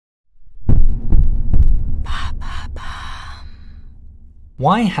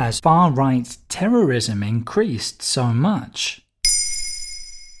Why has far-right terrorism increased so much?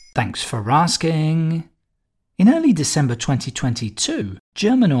 Thanks for asking. In early December 2022,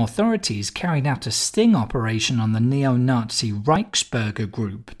 German authorities carried out a sting operation on the neo-Nazi Reichsbürger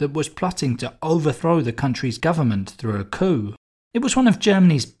group that was plotting to overthrow the country's government through a coup. It was one of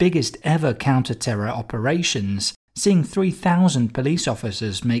Germany's biggest ever counter-terror operations, seeing 3,000 police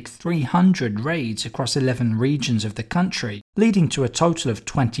officers make 300 raids across 11 regions of the country, leading to a total of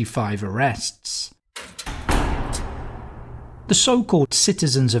 25 arrests. The so-called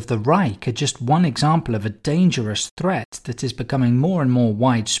citizens of the Reich are just one example of a dangerous threat that is becoming more and more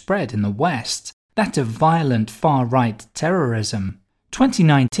widespread in the West, that of violent far-right terrorism.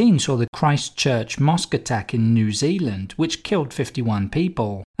 2019 saw the Christchurch mosque attack in New Zealand, which killed 51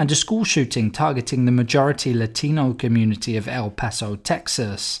 people, and a school shooting targeting the majority Latino community of El Paso,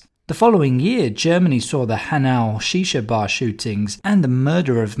 Texas. The following year, Germany saw the Hanau shisha bar shootings and the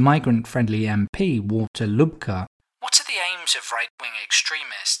murder of migrant-friendly MP Walter Lübcke. What are the aims of right-wing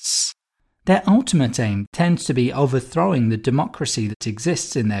extremists? Their ultimate aim tends to be overthrowing the democracy that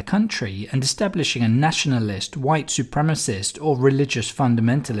exists in their country and establishing a nationalist, white supremacist, or religious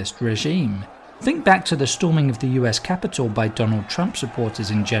fundamentalist regime. Think back to the storming of the US Capitol by Donald Trump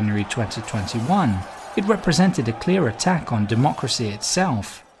supporters in January 2021. It represented a clear attack on democracy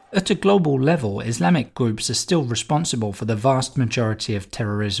itself. At a global level, Islamic groups are still responsible for the vast majority of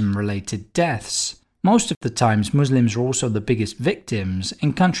terrorism-related deaths. Most of the times, Muslims are also the biggest victims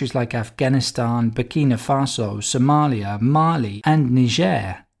in countries like Afghanistan, Burkina Faso, Somalia, Mali, and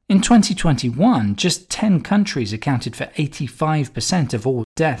Niger. In 2021, just 10 countries accounted for 85% of all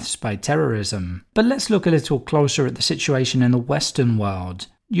deaths by terrorism. But let's look a little closer at the situation in the Western world.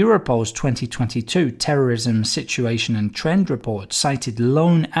 Europol's 2022 Terrorism Situation and Trend report cited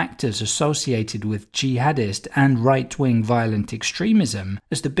lone actors associated with jihadist and right-wing violent extremism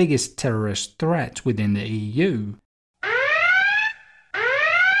as the biggest terrorist threat within the EU.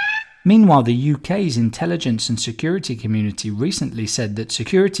 Meanwhile, the UK's intelligence and security community recently said that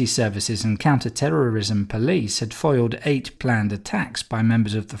security services and counter-terrorism police had foiled 8 planned attacks by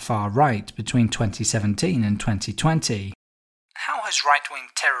members of the far right between 2017 and 2020. How has right-wing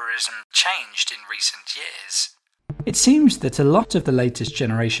terrorism changed in recent years? It seems that a lot of the latest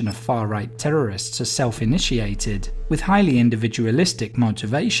generation of far-right terrorists are self-initiated, with highly individualistic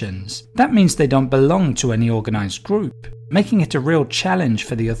motivations. That means they don't belong to any organized group, making it a real challenge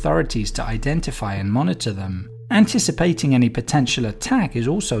for the authorities to identify and monitor them. Anticipating any potential attack is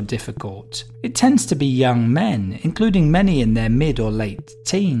also difficult. It tends to be young men, including many in their mid or late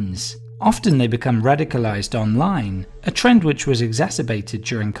teens. Often they become radicalized online, a trend which was exacerbated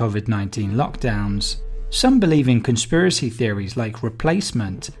during COVID-19 lockdowns. Some believe in conspiracy theories like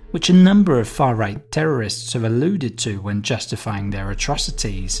replacement, which a number of far-right terrorists have alluded to when justifying their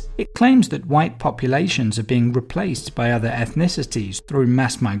atrocities. It claims that white populations are being replaced by other ethnicities through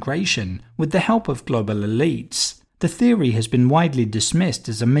mass migration with the help of global elites. The theory has been widely dismissed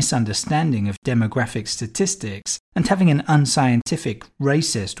as a misunderstanding of demographic statistics and having an unscientific,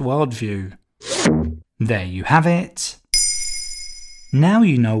 racist worldview. There you have it. Now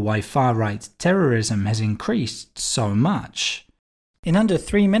you know why far-right terrorism has increased so much. In under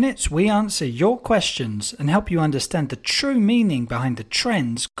 3 minutes, we answer your questions and help you understand the true meaning behind the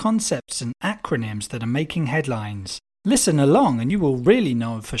trends, concepts, and acronyms that are making headlines. Listen along and you will really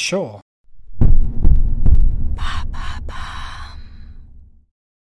know for sure. Ba, ba, ba.